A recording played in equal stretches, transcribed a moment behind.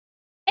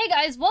Hey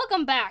guys,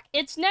 welcome back.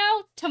 It's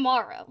now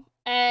tomorrow,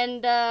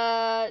 and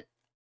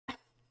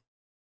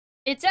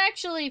it's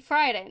actually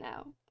Friday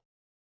now.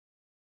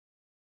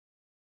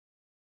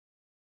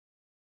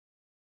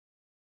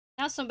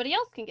 Now somebody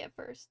else can get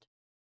first.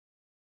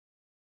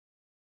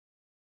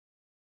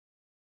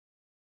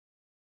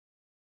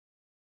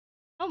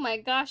 Oh my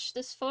gosh,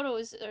 this photo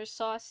is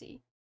saucy.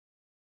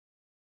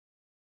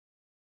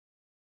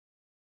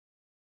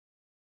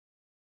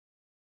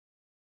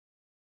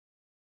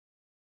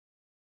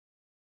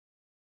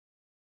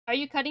 Are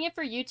you cutting it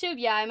for YouTube?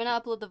 Yeah, I'm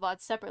gonna upload the VODs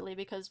separately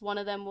because one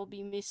of them will be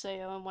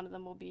Misayo and one of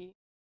them will be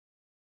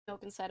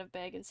milk inside of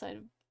bag inside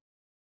of...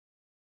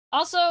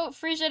 Also,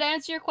 Frisia, to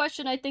answer your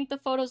question, I think the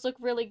photos look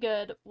really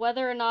good.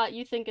 Whether or not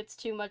you think it's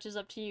too much is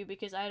up to you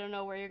because I don't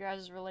know where your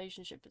guys'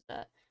 relationship is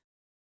at.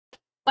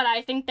 But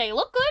I think they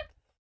look good.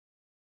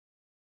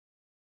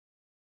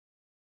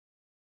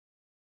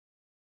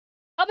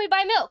 Help me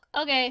buy milk.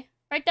 Okay,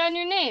 write down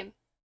your name.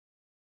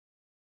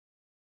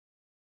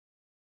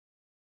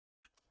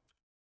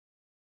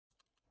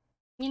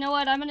 You know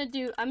what? I'm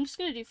just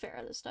gonna do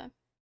Farrah this time.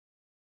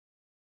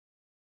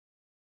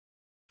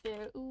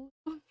 Farrah, ooh.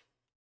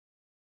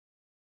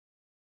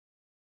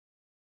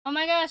 Oh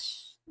my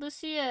gosh,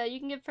 Lucia, you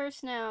can get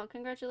first now.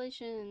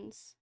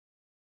 Congratulations.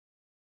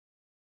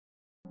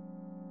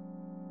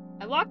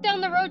 I walked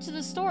down the road to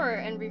the store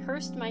and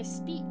rehearsed my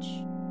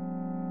speech.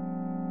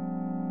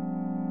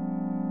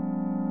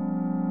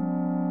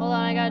 Hold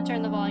on, I gotta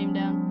turn the volume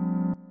down.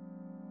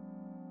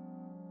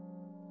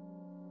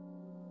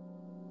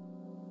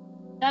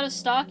 Out of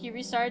stock? You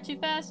restarted too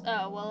fast?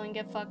 Oh, well, then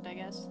get fucked, I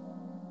guess.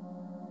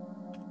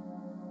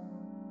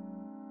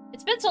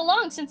 It's been so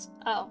long since...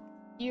 Oh,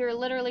 you're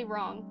literally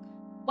wrong.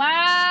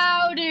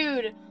 Wow,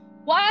 dude!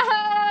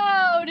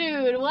 Wow,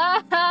 dude!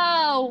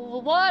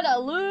 Wow! What a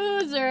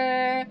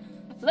loser!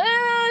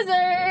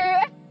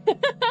 Loser!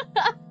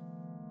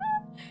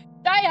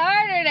 Try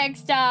harder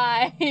next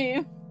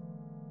time!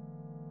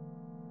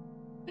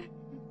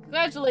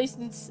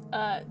 Congratulations,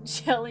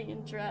 Jelly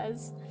and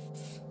Drez.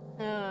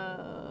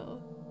 Oh.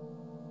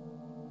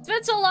 It's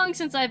been so long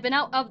since I've been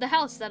out of the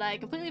house that I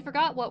completely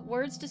forgot what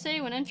words to say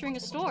when entering a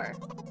store.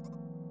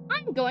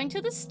 I'm going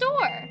to the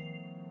store!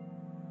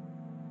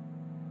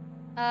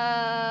 Who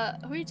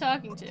are you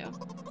talking to?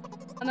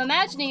 I'm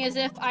imagining as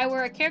if I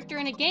were a character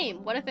in a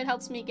game. What if it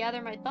helps me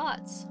gather my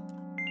thoughts?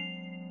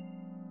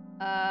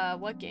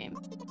 What game?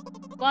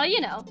 Well, you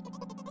know.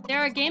 There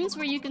are games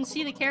where you can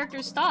see the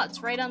character's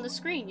thoughts right on the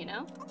screen, you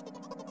know?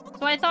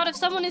 So I thought if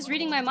someone is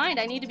reading my mind,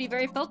 I need to be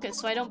very focused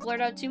so I don't blurt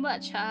out too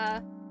much.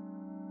 I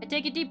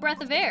take a deep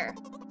breath of air.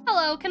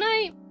 Hello, can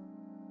I...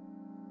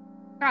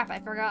 Crap, I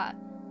forgot.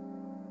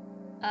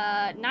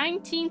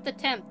 19th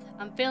attempt.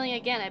 I'm failing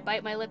again. I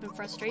bite my lip in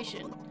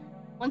frustration.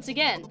 Once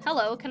again.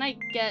 Hello, can I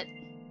get...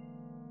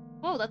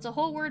 Whoa, that's a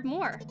whole word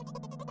more.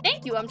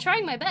 Thank you, I'm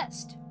trying my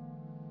best.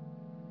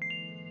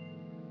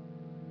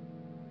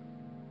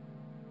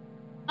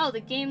 Oh,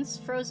 the game's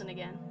frozen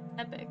again.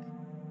 Epic.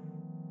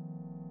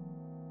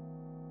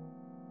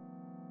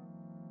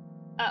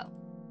 Oh.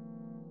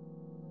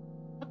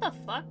 What the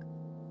fuck?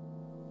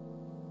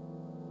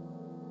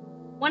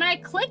 When I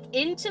click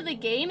into the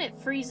game, it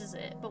freezes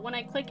it, but when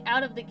I click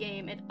out of the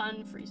game, it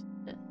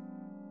unfreezes it.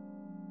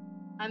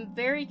 I'm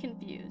very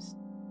confused.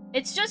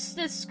 It's just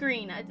this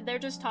screen. They're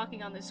just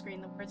talking on this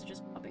screen. The words are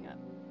just popping up.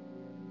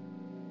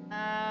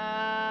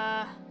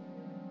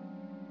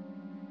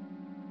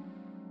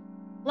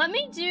 Let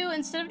me do,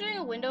 instead of doing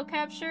a window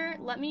capture,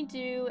 let me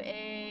do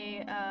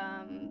a,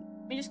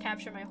 let me just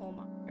capture my whole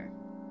monitor.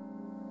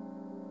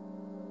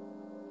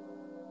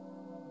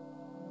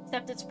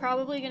 Except it's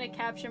probably gonna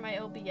capture my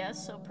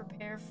OBS, so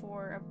prepare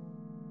for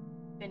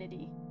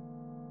infinity.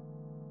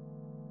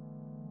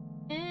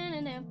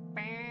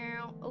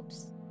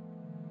 Oops.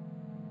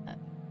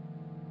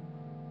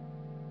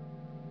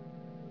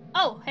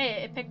 Oh,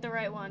 hey, it picked the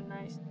right one.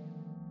 Nice.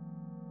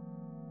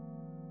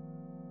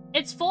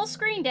 It's full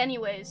screened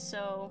anyways,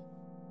 so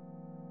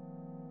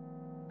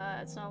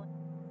it's not like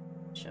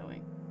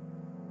showing.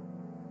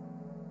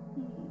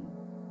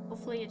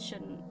 Hopefully it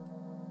shouldn't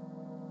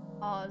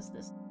pause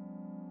this.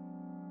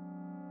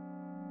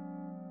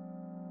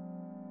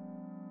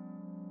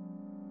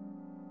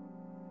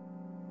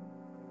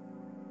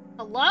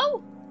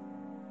 Hello?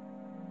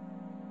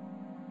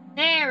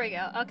 There we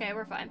go. Okay,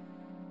 we're fine.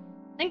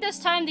 I think this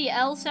time the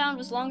L sound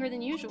was longer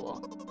than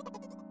usual.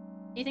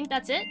 Do you think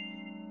that's it?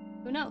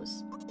 Who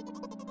knows?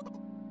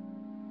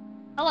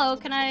 Hello,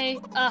 can I...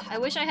 I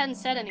wish I hadn't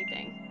said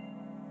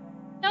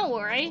anything. Don't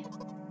worry.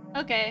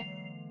 Okay.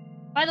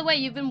 By the way,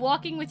 you've been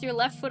walking with your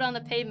left foot on the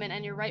pavement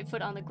and your right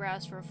foot on the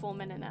grass for a full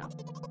minute now.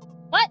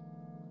 What?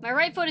 My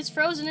right foot is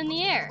frozen in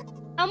the air.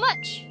 How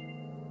much?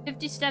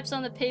 50 steps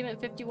on the pavement,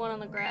 51 on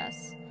the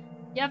grass.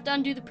 You have to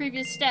undo the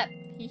previous step.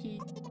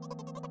 Hehe.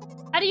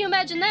 How do you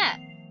imagine that?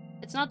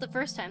 It's not the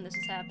first time this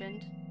has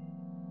happened.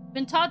 You've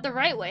been taught the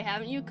right way,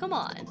 haven't you? Come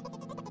on.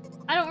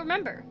 I don't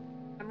remember.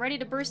 I'm ready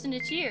to burst into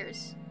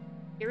tears.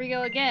 Here we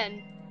go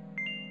again.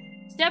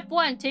 Step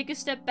 1, take a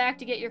step back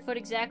to get your foot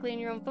exactly in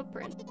your own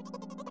footprint.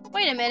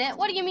 Wait a minute,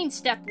 what do you mean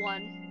step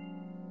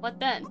 1? What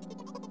then?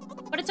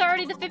 But it's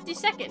already the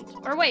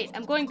 52nd. Or wait,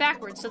 I'm going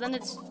backwards, so then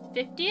it's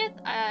 50th?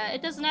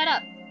 It doesn't add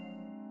up.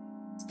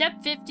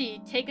 Step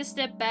 50, take a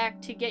step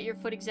back to get your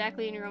foot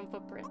exactly in your own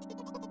footprint.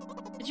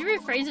 Did you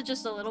rephrase it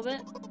just a little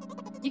bit?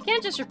 You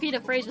can't just repeat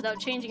a phrase without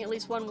changing at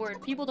least one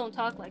word. People don't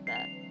talk like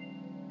that.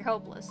 You're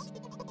hopeless.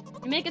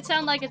 You make it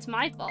sound like it's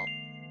my fault.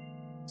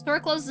 Store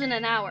closes in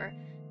an hour.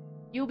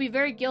 You will be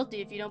very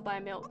guilty if you don't buy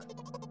milk.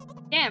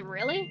 Damn,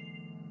 really?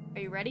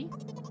 Are you ready?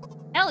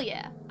 Hell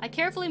yeah! I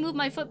carefully move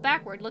my foot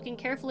backward, looking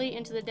carefully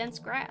into the dense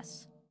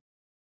grass.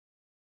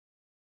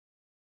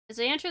 As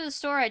I enter the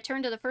store, I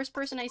turn to the first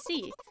person I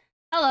see.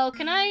 Hello,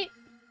 can I...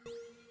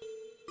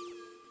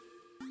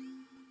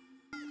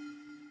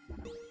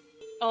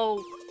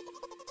 Oh.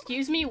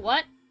 Excuse me,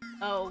 what?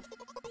 Oh.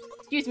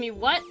 Excuse me,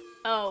 what?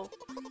 Oh.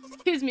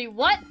 Excuse me,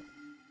 what?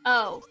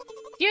 Oh.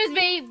 Excuse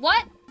me,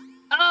 what?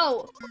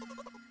 Oh.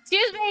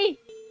 Excuse me,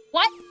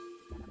 what?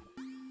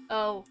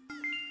 Oh.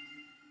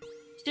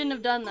 Shouldn't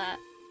have done that.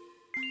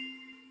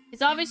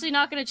 He's obviously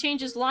not going to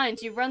change his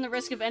lines. You run the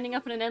risk of ending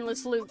up in an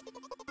endless loop.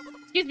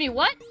 Excuse me,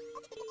 what?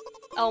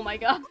 Oh my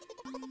god.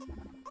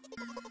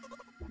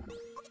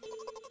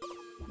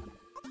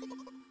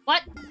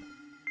 What?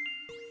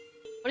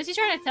 What is he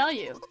trying to tell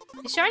you?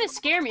 He's trying to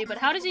scare me, but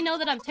how does he know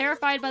that I'm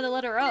terrified by the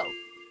letter O?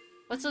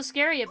 What's so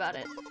scary about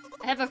it?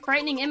 I have a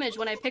frightening image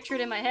when I picture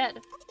it in my head.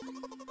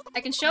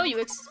 I can show you.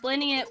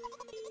 Explaining it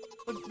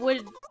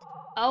would...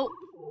 Oh.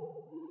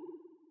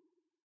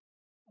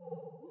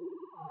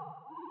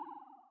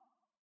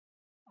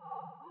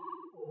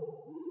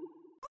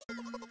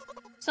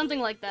 Something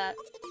like that.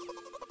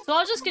 So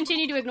I'll just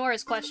continue to ignore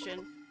his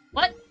question.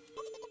 What?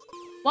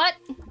 What?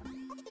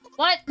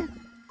 What?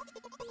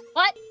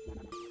 What?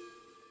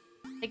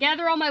 I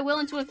gather all my will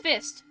into a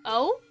fist.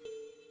 Oh?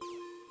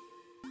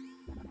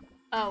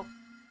 Oh.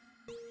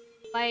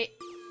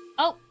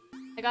 Oh!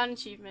 I got an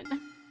achievement.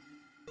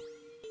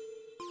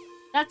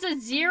 That's a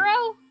 0?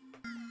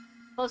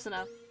 Close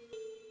enough.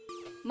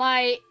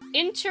 My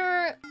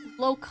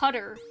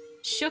interlocutor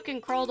shook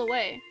and crawled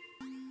away.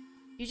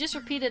 You just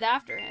repeated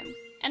after him.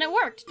 And it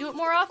worked! Do it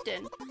more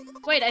often.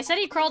 Wait, I said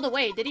he crawled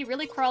away. Did he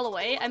really crawl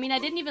away? I mean, I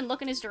didn't even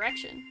look in his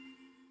direction.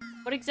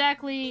 What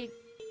exactly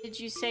did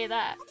you say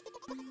that?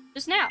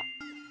 Just now.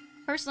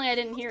 Personally, I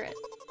didn't hear it.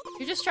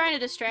 You're just trying to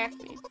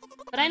distract me.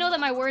 But I know that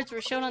my words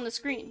were shown on the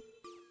screen.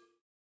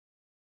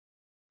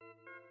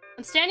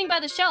 I'm standing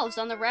by the shelves.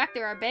 On the rack,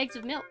 there are bags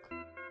of milk.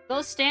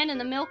 Those stand in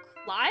the milk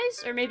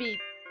lies? Or maybe...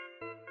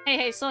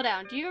 Hey, slow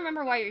down. Do you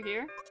remember why you're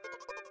here?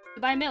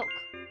 To buy milk.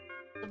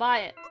 To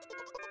buy it.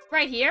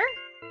 Right here?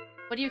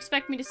 What do you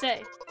expect me to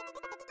say?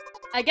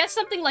 I guess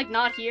something like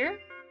not here?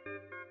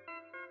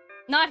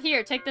 Not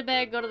here. Take the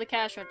bag, go to the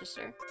cash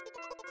register.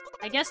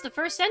 I guess the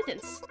first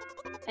sentence.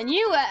 And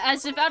you,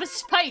 as if out of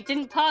spite,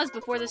 didn't pause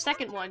before the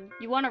second one.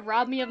 You want to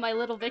rob me of my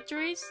little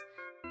victories?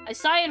 I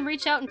sigh and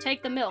reach out and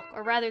take the milk,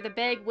 or rather the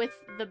bag with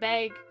the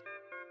bag...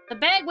 The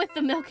bag with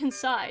the milk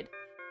inside.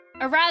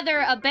 Or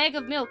rather, a bag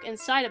of milk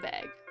inside a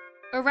bag.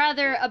 Or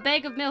rather, a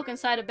bag of milk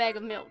inside a bag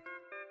of milk.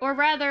 Or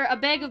rather, a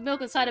bag of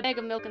milk inside a bag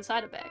of milk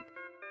inside a bag.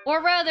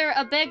 Or rather,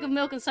 a bag of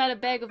milk inside a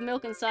bag of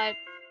milk inside...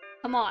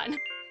 Come on.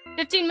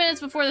 15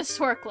 minutes before the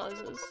store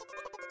closes.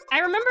 I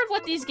remembered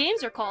what these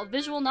games are called,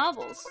 visual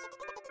novels.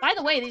 By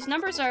the way, these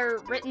numbers are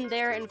written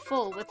there in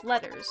full with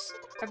letters.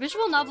 Are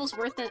visual novels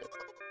worse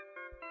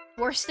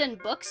than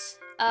books?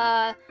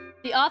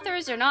 The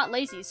authors are not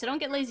lazy, so don't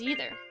get lazy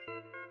either.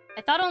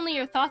 I thought only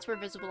your thoughts were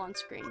visible on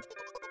screen.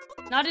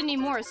 Not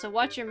anymore, so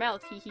watch your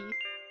mouth, hee hee.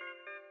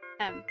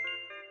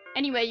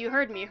 Anyway, you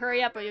heard me.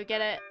 Hurry up or you'll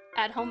get it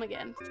at home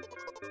again.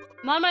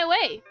 I'm on my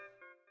way!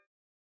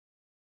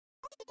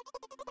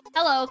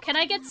 Hello, can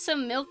I get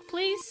some milk,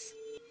 please?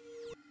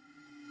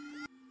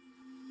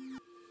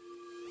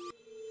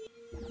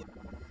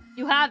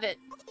 You have it.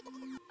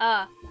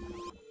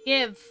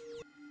 Give.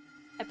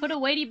 I put a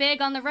weighty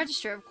bag on the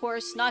register, of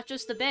course. Not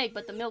just the bag,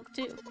 but the milk,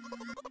 too.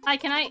 Hi,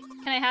 can I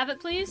have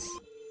it, please?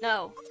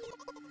 No.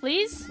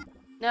 Please?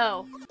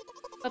 No.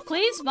 But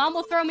please? Mom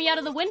will throw me out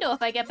of the window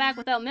if I get back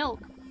without milk.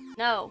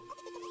 No.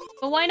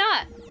 But why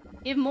not?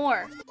 Give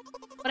more.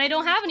 But I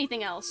don't have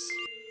anything else.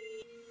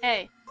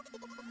 Hey.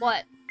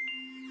 What?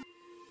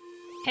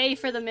 Pay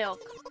for the milk.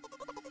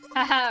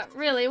 Haha,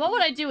 really? What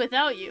would I do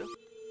without you?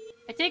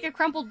 I take a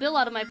crumpled bill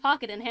out of my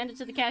pocket and hand it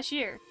to the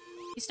cashier.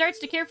 He starts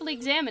to carefully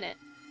examine it.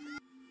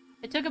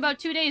 It took about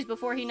 2 days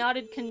before he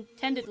nodded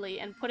contentedly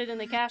and put it in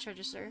the cash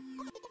register.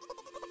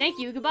 Thank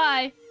you,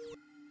 goodbye.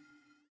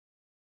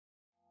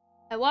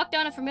 I walk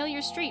down a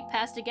familiar street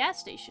past a gas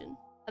station.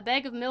 A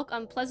bag of milk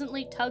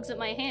unpleasantly tugs at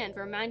my hand,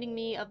 reminding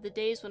me of the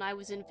days when I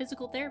was in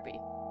physical therapy.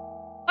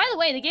 By the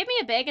way, they gave me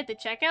a bag at the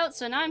checkout,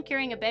 so now I'm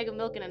carrying a bag of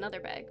milk in another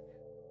bag.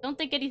 Don't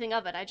think anything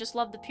of it, I just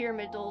love the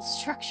pyramidal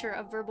structure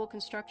of verbal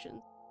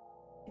construction.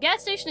 The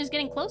gas station is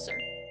getting closer.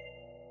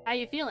 How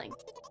you feeling?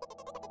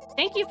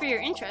 Thank you for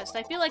your interest.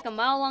 I feel like a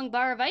mile-long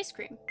bar of ice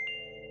cream.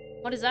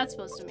 What is that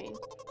supposed to mean?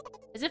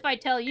 As if I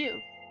tell you.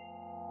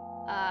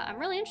 I'm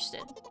really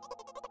interested.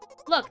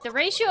 Look, the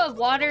ratio of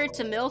water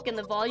to milk and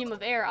the volume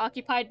of air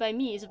occupied by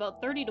me is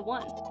about 30 to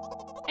 1.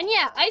 And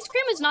yeah, ice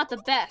cream is not the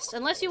best,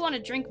 unless you want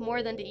to drink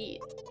more than to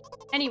eat.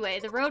 Anyway,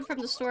 the road from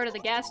the store to the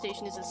gas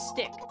station is a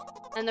stick,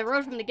 and the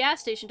road from the gas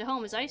station to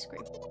home is ice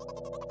cream.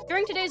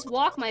 During today's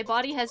walk, my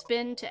body has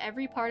been to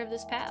every part of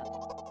this path.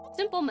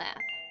 Simple math.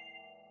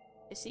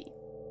 I see.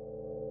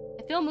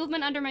 I feel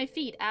movement under my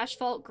feet,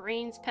 asphalt,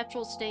 grains,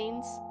 petrol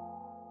stains.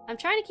 I'm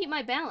trying to keep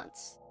my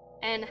balance.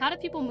 And how do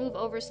people move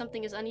over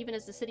something as uneven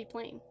as the city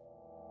plain?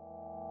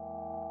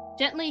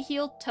 Gently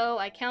heel toe,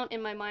 I count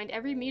in my mind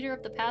every meter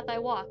of the path I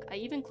walk. I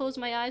even close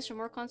my eyes for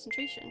more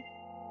concentration.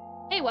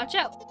 Hey, watch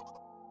out!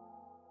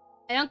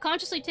 I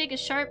unconsciously take a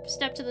sharp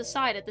step to the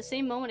side. At the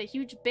same moment, a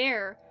huge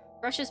bear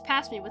rushes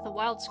past me with a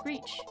wild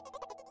screech.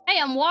 Hey,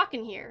 I'm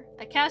walking here.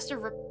 I cast a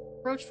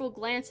reproachful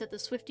glance at the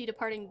swiftly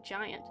departing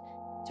giant.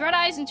 Its red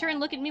eyes in turn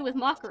look at me with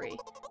mockery.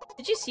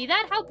 Did you see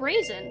that? How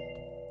brazen!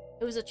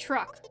 It was a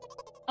truck.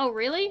 Oh,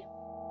 really?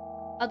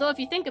 Although if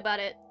you think about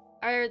it,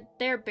 are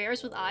there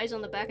bears with eyes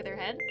on the back of their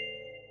head?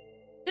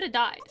 Could have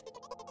died.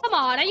 Come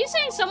on, are you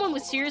saying someone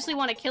would seriously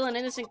want to kill an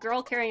innocent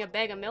girl carrying a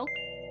bag of milk?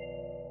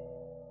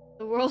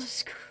 The world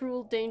is a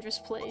cruel, dangerous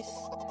place.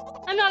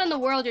 I'm not in the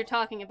world you're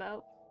talking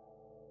about.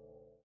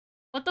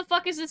 What the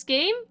fuck is this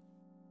game?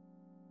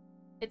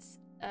 It's,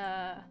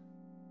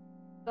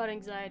 about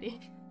anxiety.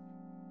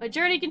 My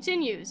journey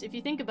continues. If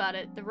you think about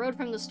it, the road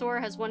from the store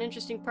has one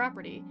interesting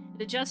property.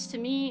 It adjusts to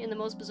me in the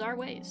most bizarre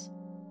ways.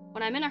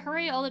 When I'm in a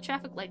hurry, all the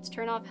traffic lights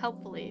turn off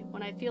helpfully.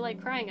 When I feel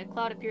like crying, a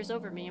cloud appears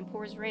over me and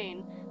pours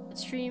rain, but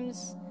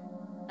streams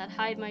that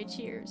hide my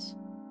tears.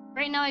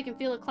 Right now, I can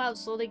feel a cloud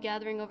slowly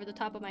gathering over the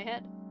top of my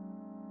head.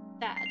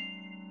 Sad.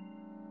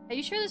 Are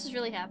you sure this is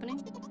really happening?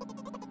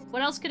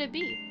 What else could it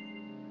be?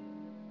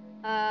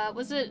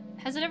 Has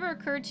it ever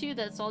occurred to you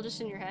that it's all just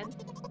in your head?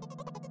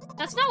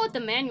 That's not what the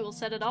manual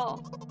said at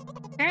all.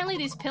 Apparently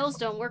these pills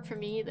don't work for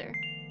me either.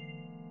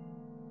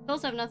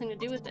 Pills have nothing to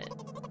do with it.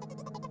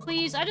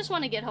 Please, I just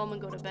want to get home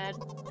and go to bed.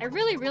 I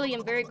really, really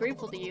am very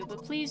grateful to you,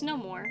 but please, no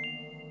more.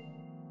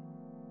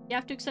 You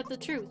have to accept the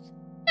truth.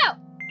 No!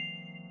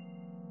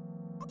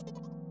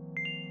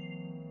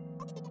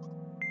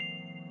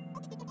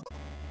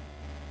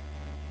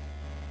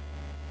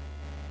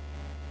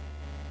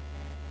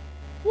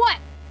 What?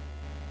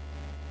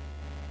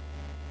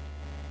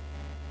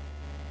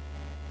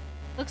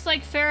 Looks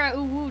like Farah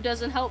Uwu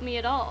doesn't help me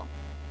at all.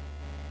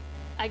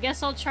 I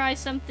guess I'll try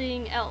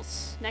something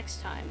else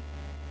next time.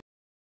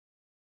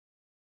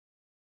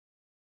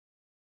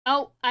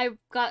 Oh, I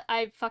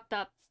fucked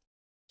up.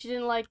 She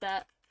didn't like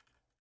that.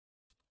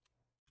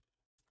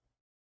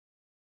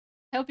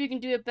 I hope you can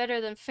do it better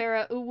than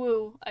Farah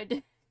Uwu. I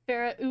did.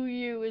 Farah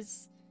Uwu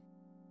is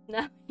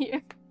now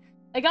here.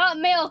 I got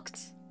milked!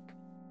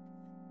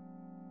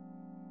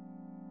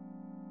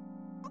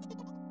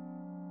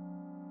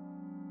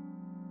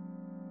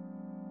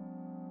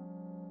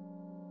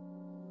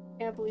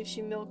 Can't believe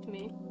she milked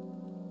me.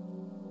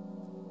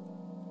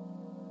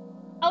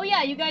 Oh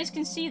yeah, you guys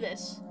can see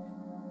this.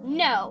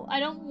 No, I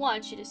don't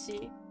want you to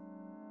see.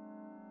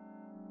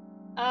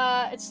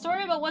 It's a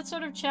story about what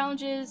sort of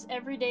challenges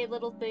everyday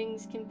little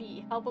things can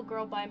be. Help a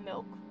girl buy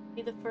milk.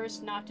 Be the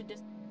first not to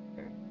disappoint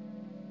her.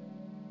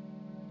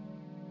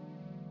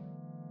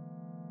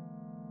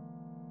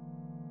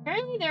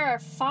 Apparently there are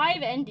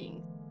 5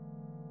 endings.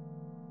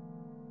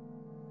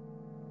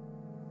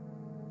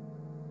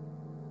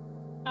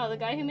 Oh, the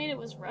guy who made it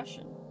was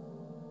Russian.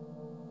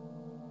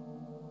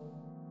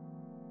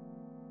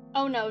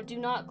 Oh no, do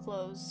not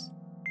close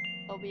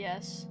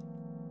OBS.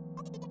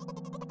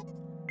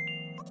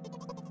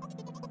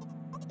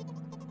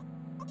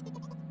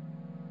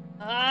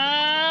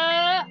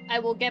 I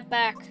will get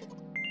back.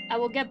 I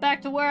will get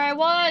back to where I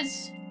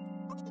was.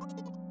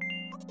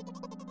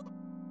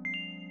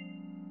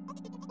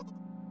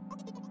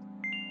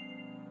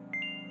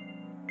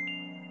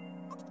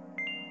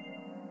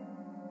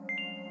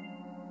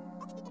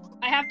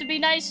 I have to be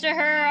nice to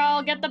her, or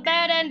I'll get the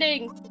bad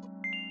ending.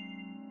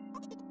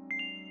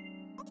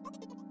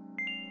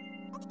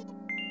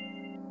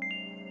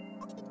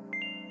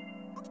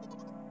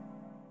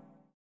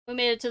 We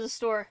made it to the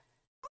store.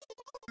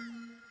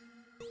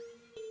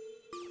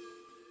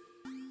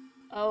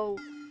 Oh.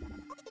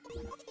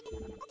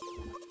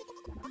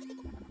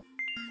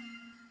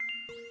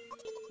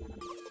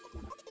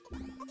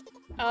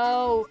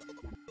 Oh.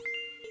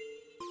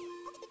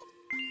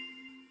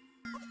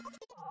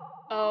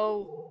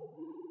 Oh.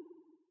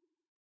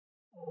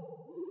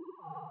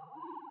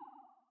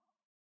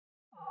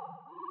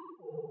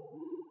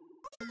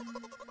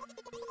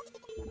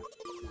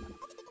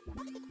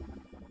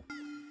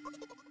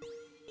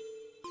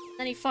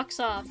 Then he fucks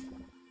off.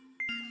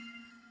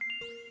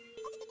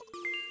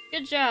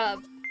 Good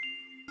job.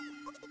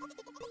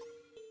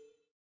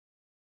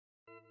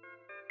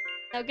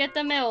 Now get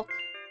the milk.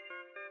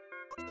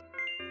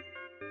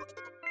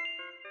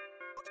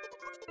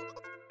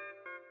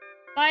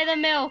 Buy the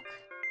milk.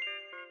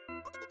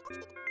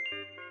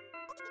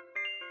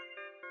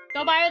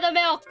 Go buy her the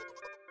milk.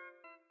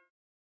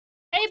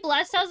 Hey,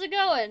 Blessed, how's it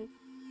going?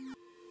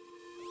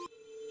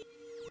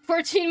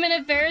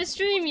 14-minute Ferris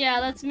stream?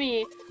 Yeah, that's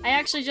me. I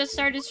actually just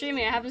started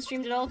streaming. I haven't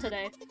streamed at all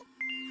today.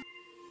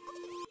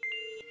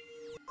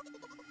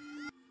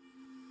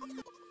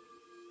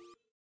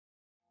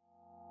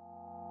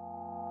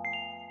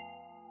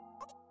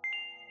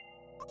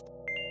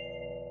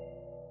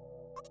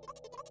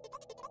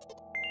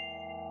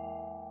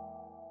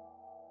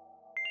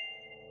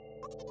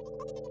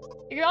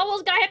 You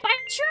almost got hit by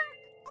a truck!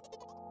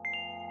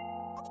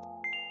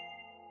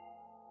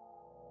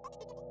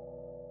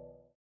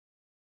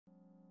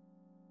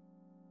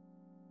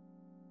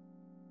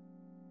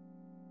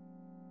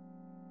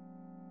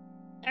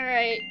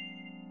 Alright.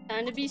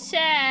 Time to be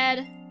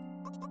sad.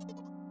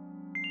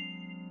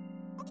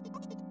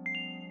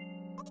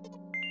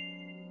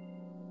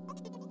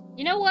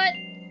 You know what?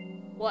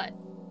 What?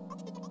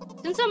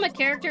 Since I'm a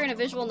character in a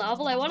visual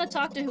novel, I want to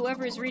talk to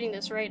whoever is reading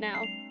this right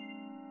now.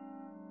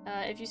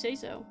 If you say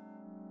so.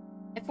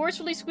 I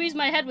forcefully squeeze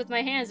my head with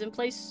my hands and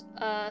place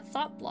a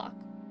thought block.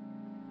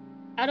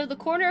 Out of the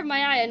corner of my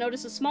eye, I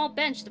notice a small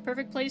bench, the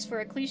perfect place for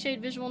a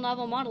cliched visual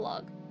novel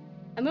monologue.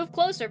 I move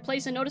closer,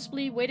 place a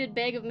noticeably weighted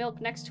bag of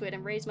milk next to it,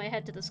 and raise my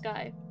head to the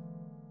sky.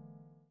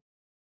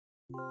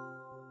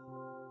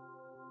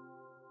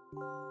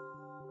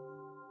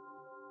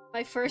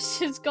 My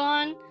first is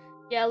gone.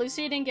 Yeah,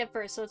 Lucy didn't get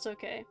first, so it's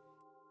okay.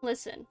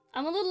 Listen,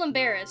 I'm a little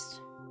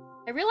embarrassed.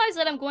 I realize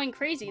that I'm going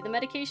crazy. The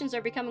medications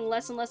are becoming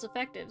less and less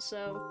effective,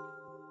 so...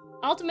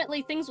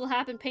 ultimately, things will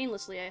happen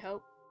painlessly, I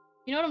hope.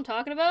 You know what I'm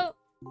talking about?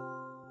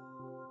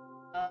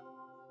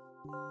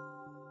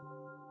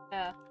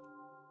 Yeah.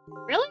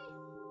 Really?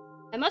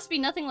 I must be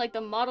nothing like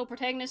the model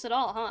protagonist at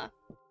all, huh?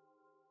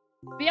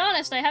 To be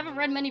honest, I haven't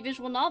read many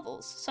visual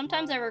novels.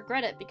 Sometimes I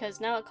regret it because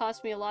now it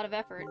costs me a lot of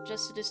effort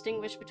just to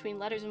distinguish between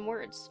letters and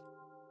words.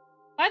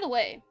 By the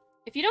way,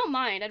 if you don't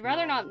mind, I'd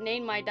rather not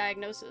name my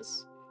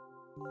diagnosis.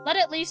 Let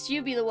at least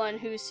you be the one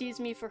who sees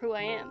me for who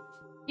I am.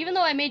 Even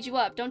though I made you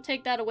up, don't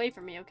take that away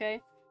from me,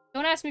 okay?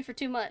 Don't ask me for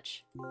too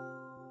much.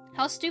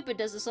 How stupid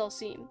does this all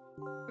seem?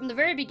 From the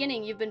very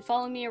beginning, you've been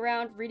following me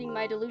around, reading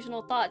my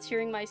delusional thoughts,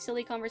 hearing my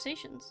silly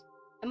conversations.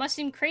 It must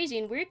seem crazy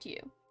and weird to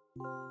you.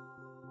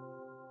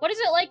 What is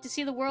it like to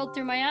see the world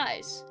through my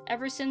eyes?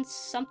 Ever since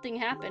something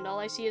happened, all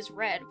I see is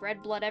red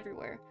blood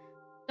everywhere.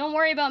 Don't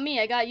worry about me,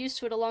 I got used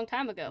to it a long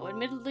time ago.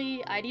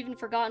 Admittedly, I'd even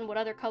forgotten what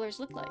other colors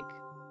looked like.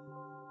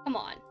 Come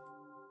on.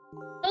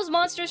 Those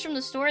monsters from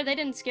the store, they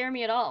didn't scare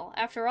me at all.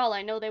 After all,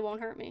 I know they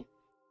won't hurt me.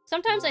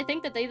 Sometimes I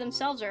think that they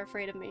themselves are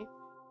afraid of me.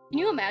 Can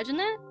you imagine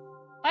that?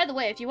 By the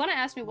way, if you want to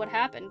ask me what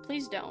happened,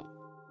 please don't.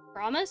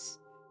 Promise?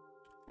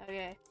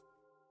 Okay.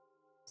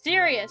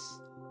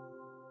 Serious!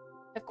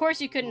 Of course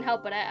you couldn't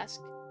help but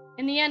ask.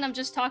 In the end, I'm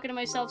just talking to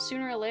myself.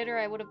 Sooner or later,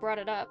 I would have brought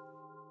it up.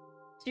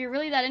 So you're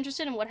really that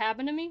interested in what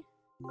happened to me?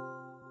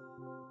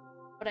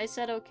 But I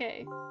said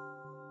okay.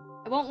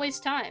 I won't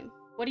waste time.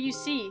 What do you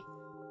see?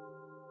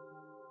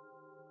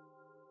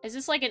 Is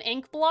this like an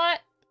ink blot?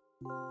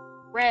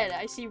 Red.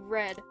 I see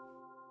red.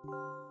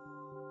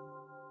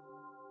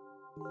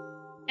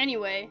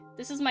 Anyway,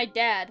 this is my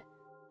dad.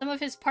 Some of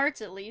his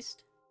parts, at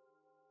least.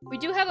 We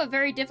do have a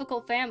very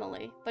difficult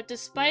family, but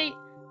despite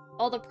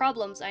all the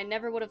problems, I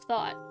never would have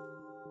thought.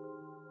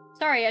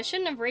 Sorry, I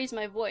shouldn't have raised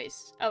my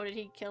voice. Oh, did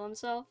he kill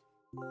himself?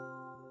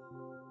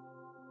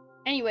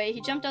 Anyway,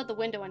 he jumped out the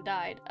window and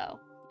died. Oh,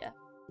 yeah.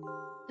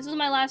 This was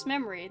my last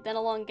memory, then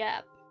a long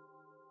gap.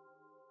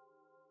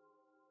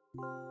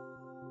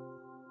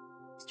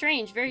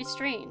 Strange, very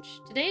strange.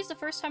 Today is the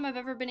first time I've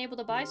ever been able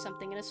to buy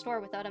something in a store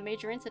without a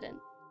major incident.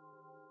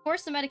 Of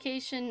course, the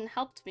medication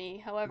helped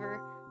me, however,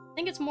 I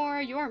think it's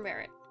more your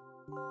merit.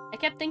 I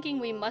kept thinking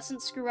we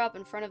mustn't screw up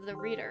in front of the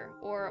reader,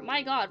 or,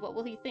 my god, what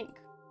will he think?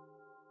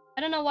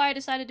 I don't know why I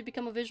decided to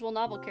become a visual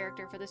novel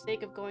character for the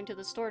sake of going to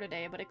the store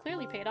today, but it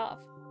clearly paid off.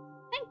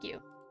 Thank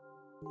you.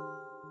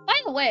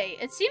 By the way,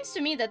 it seems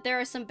to me that there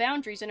are some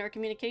boundaries in our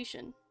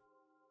communication.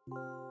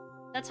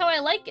 That's how I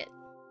like it.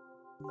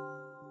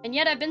 And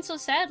yet I've been so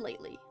sad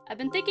lately. I've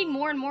been thinking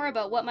more and more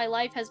about what my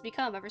life has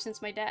become ever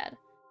since my dad.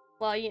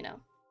 Well, you know.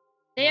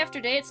 Day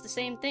after day, it's the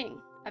same thing.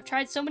 I've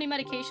tried so many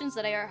medications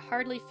that I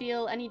hardly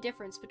feel any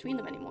difference between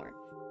them anymore.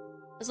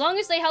 As long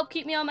as they help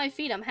keep me on my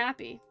feet, I'm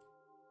happy.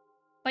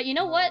 But you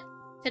know what?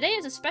 Today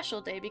is a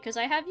special day because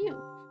I have you.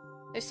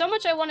 There's so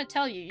much I want to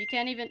tell you, you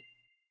can't even...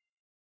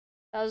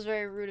 That was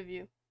very rude of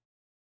you.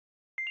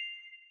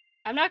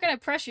 I'm not gonna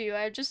pressure you,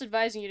 I'm just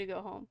advising you to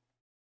go home.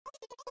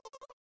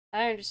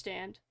 I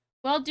understand.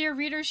 Well, dear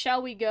readers,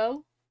 shall we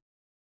go?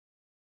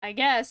 I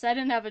guess. I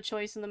didn't have a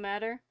choice in the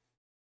matter.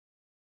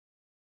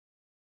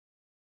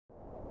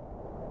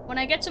 When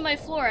I get to my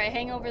floor, I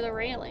hang over the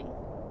railing.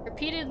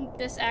 Repeating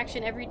this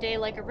action every day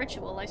like a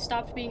ritual, I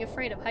stopped being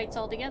afraid of heights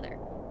altogether.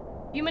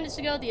 A few minutes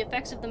ago, the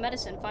effects of the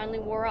medicine finally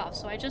wore off,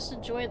 so I just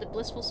enjoy the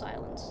blissful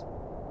silence.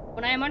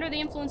 When I am under the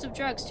influence of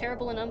drugs,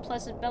 terrible and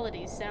unpleasant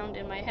melodies sound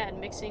in my head,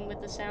 mixing with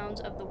the sounds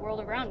of the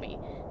world around me.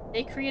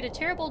 They create a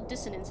terrible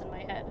dissonance in my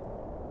head.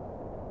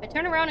 I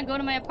turn around and go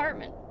to my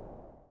apartment.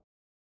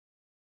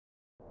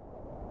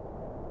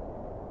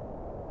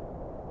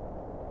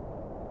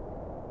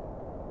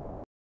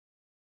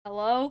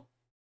 Hello?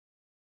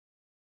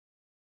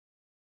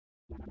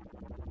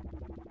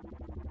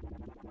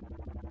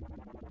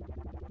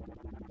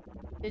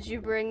 Did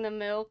you bring the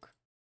milk?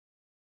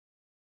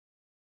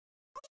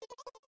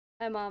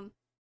 Hi, Mom.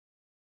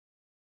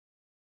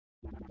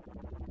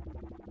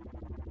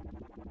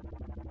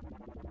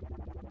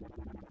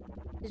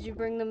 Did you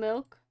bring the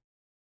milk?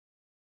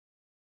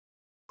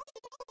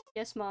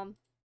 Yes, Mom.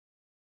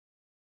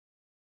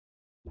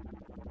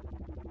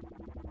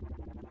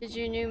 Did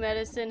your new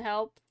medicine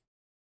help?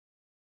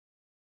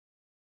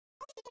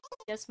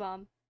 Yes,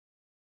 Mom.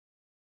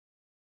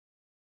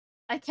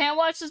 I can't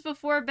watch this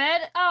before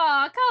bed?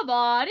 Aw, come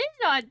on. It's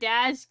not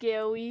that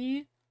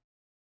scary.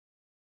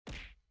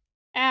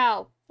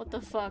 Ow. What the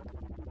fuck?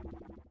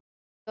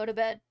 Go to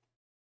bed.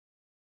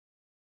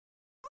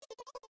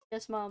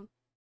 Yes, Mom.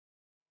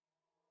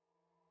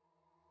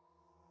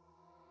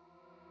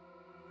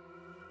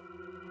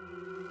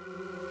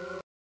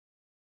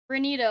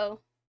 Renito.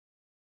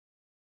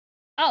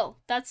 Oh,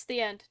 that's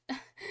the end.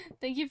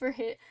 Thank you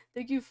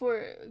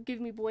for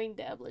giving me boing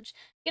dabblage.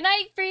 Good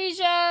night,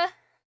 Frisia!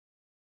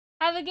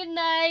 Have a good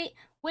night!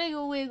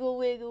 Wiggle, wiggle,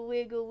 wiggle,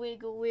 wiggle,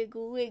 wiggle,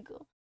 wiggle,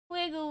 wiggle.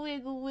 Wiggle,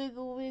 wiggle,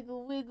 wiggle,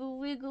 wiggle, wiggle,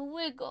 wiggle,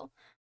 wiggle.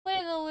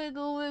 Wiggle,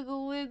 wiggle,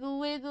 wiggle, wiggle,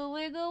 wiggle,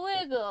 wiggle,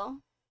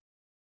 wiggle.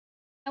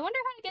 I wonder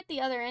how to get the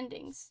other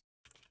endings.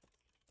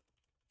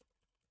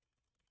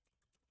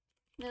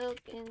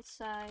 Milk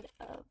inside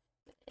of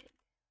egg.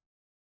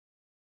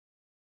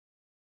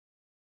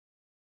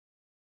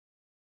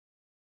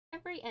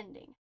 Every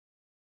ending.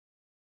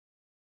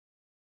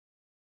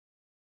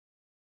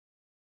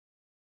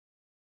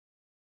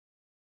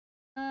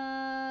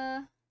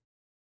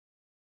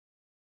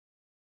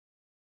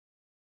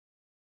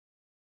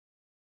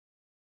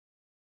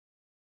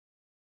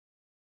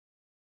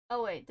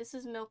 Oh wait, this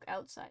is milk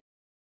outside.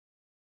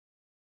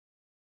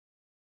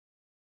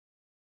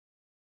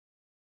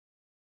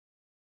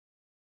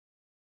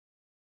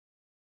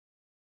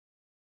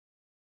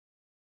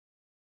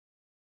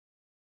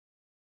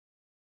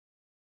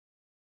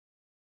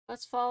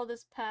 Let's follow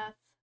this path.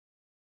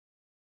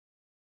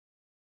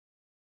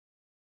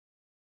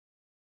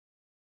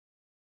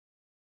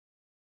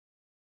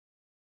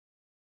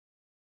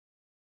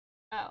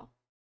 Oh.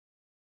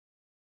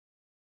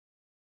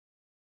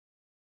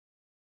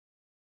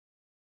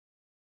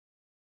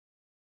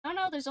 Oh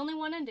no, there's only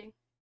one ending.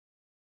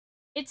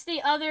 It's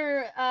the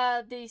other,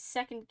 the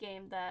second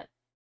game that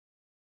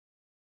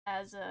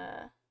has,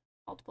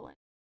 multiple endings.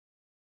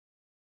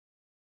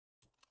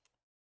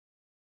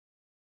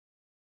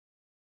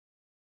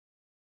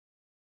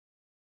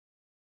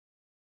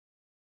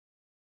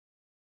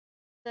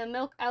 The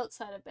milk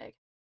outside of bag.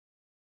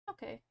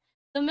 Okay.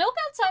 The milk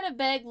outside of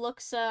bag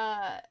looks,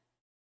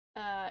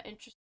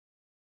 interesting.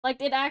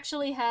 Like, it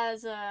actually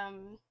has,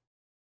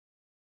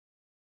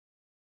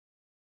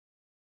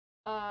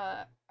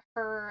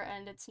 her,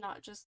 and it's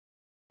not just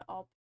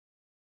all.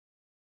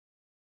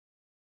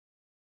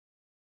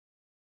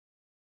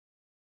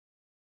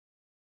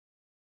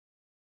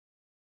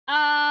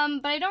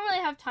 But I don't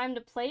really have time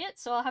to play it,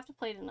 so I'll have to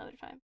play it another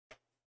time.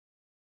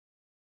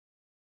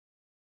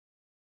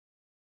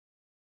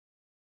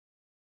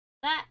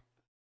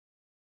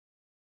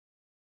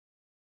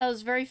 That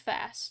was very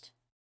fast.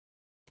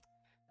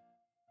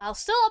 I'll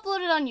still upload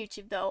it on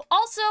YouTube, though.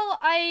 Also,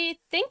 I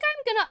think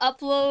I'm gonna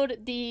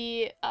upload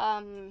the,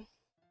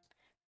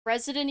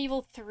 Resident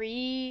Evil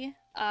 3,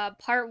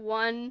 part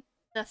 1.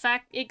 The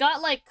fact it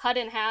got, like, cut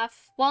in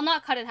half. Well,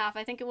 not cut in half.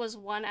 I think it was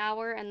 1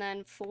 hour and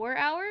then 4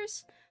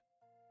 hours?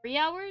 3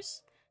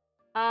 hours?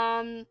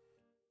 I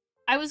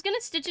was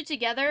gonna stitch it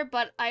together,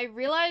 but I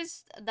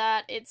realized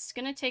that it's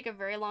gonna take a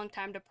very long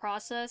time to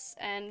process,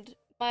 and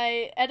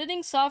my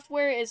editing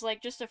software is,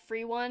 like, just a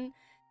free one,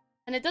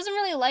 and it doesn't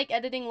really like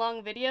editing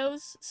long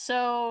videos,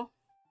 so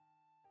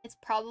it's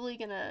probably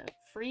gonna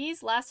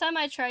freeze. Last time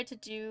I tried to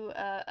do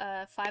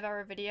a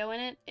 5-hour video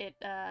in it, it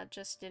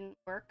just didn't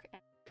work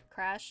and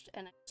crashed,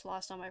 and I just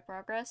lost all my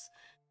progress.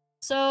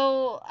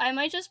 So I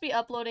might just be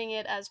uploading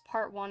it as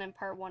part 1 and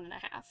part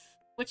 1.5,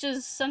 which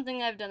is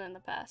something I've done in the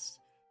past.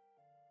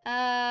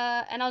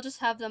 And I'll just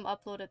have them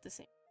upload at the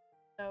same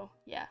time. So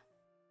yeah,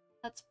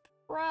 that's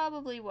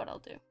probably what I'll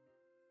do.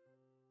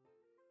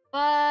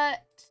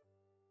 But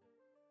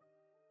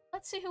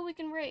let's see who we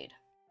can raid.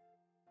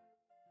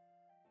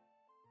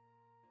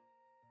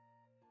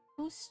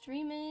 Who's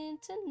streaming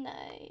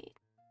tonight?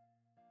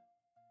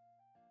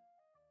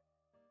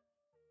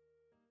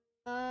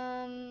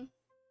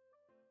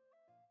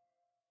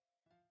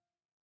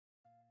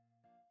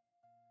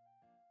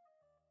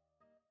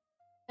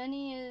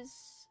 Penny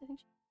is, I think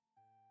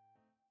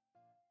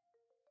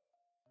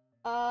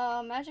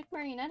Magic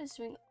Marionette is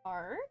doing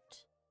art?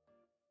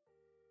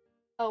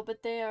 Oh,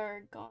 but they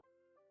are gone.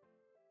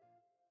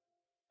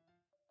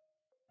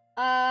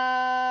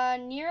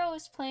 Nero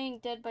is playing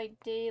Dead by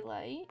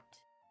Daylight.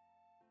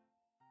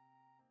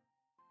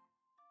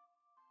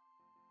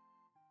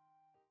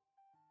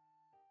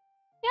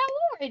 Yeah,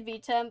 we'll raid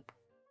VTemp.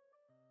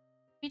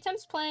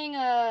 VTemp's playing,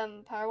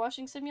 Power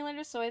Washing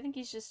Simulator, so I think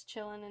he's just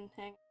chilling and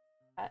hanging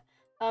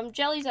out.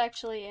 Jelly's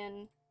actually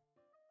in,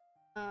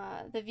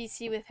 the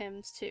VC with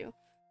him, too.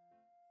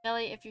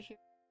 Jelly, if you're here.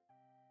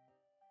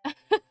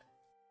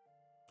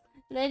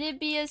 Let it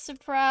be a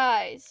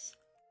surprise.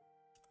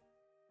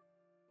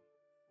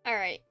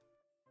 Alright.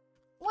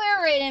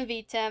 We're right in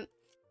VTemp.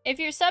 If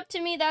you're sub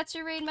to me, that's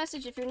your raid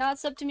message. If you're not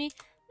sub to me,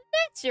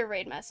 that's your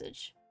raid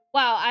message.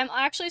 Wow, I'm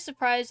actually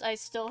surprised I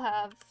still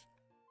have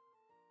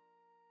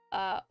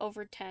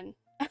over 10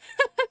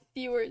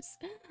 viewers.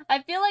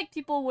 I feel like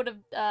people would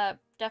have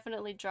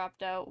definitely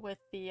dropped out with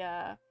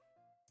the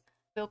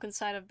milk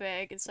inside of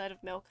bag inside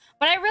of milk.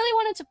 But I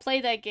really wanted to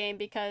play that game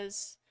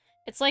because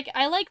it's like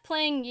I like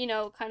playing, you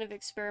know, kind of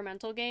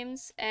experimental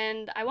games,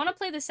 and I want to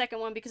play the second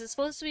one because it's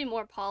supposed to be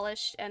more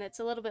polished and it's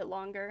a little bit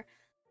longer.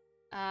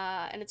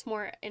 And it's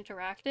more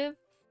interactive.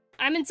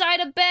 I'm inside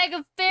a bag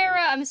of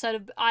Farah!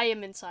 I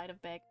am inside a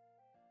bag.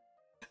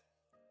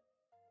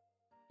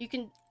 You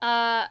can,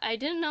 I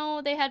didn't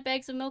know they had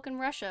bags of milk in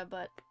Russia,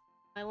 but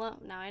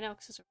now I know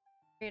because it's a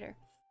creator.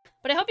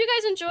 But I hope you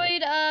guys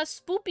enjoyed,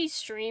 Spoopy's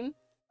stream.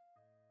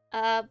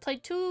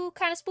 Played 2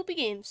 kind of spoopy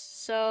games.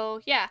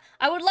 So, yeah.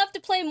 I would love to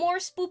play more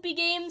spoopy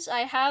games.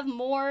 I have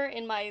more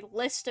in my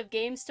list of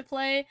games to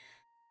play.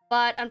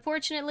 But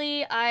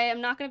unfortunately, I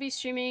am not going to be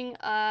streaming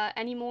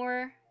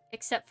anymore,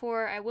 except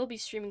for I will be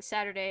streaming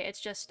Saturday. It's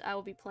just I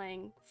will be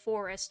playing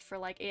Forest for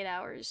like 8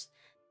 hours.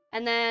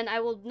 And then I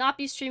will not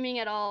be streaming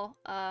at all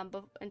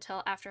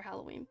until after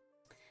Halloween.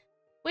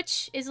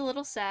 Which is a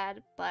little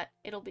sad, but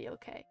it'll be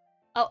okay.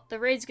 Oh, the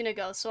raid's gonna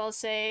go, so I'll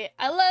say,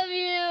 I love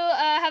you,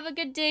 have a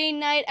good day,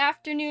 night,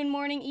 afternoon,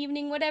 morning,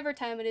 evening, whatever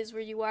time it is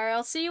where you are.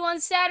 I'll see you on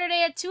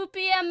Saturday at 2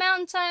 p.m.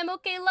 Mountain Time.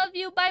 Okay, love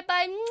you,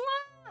 bye-bye.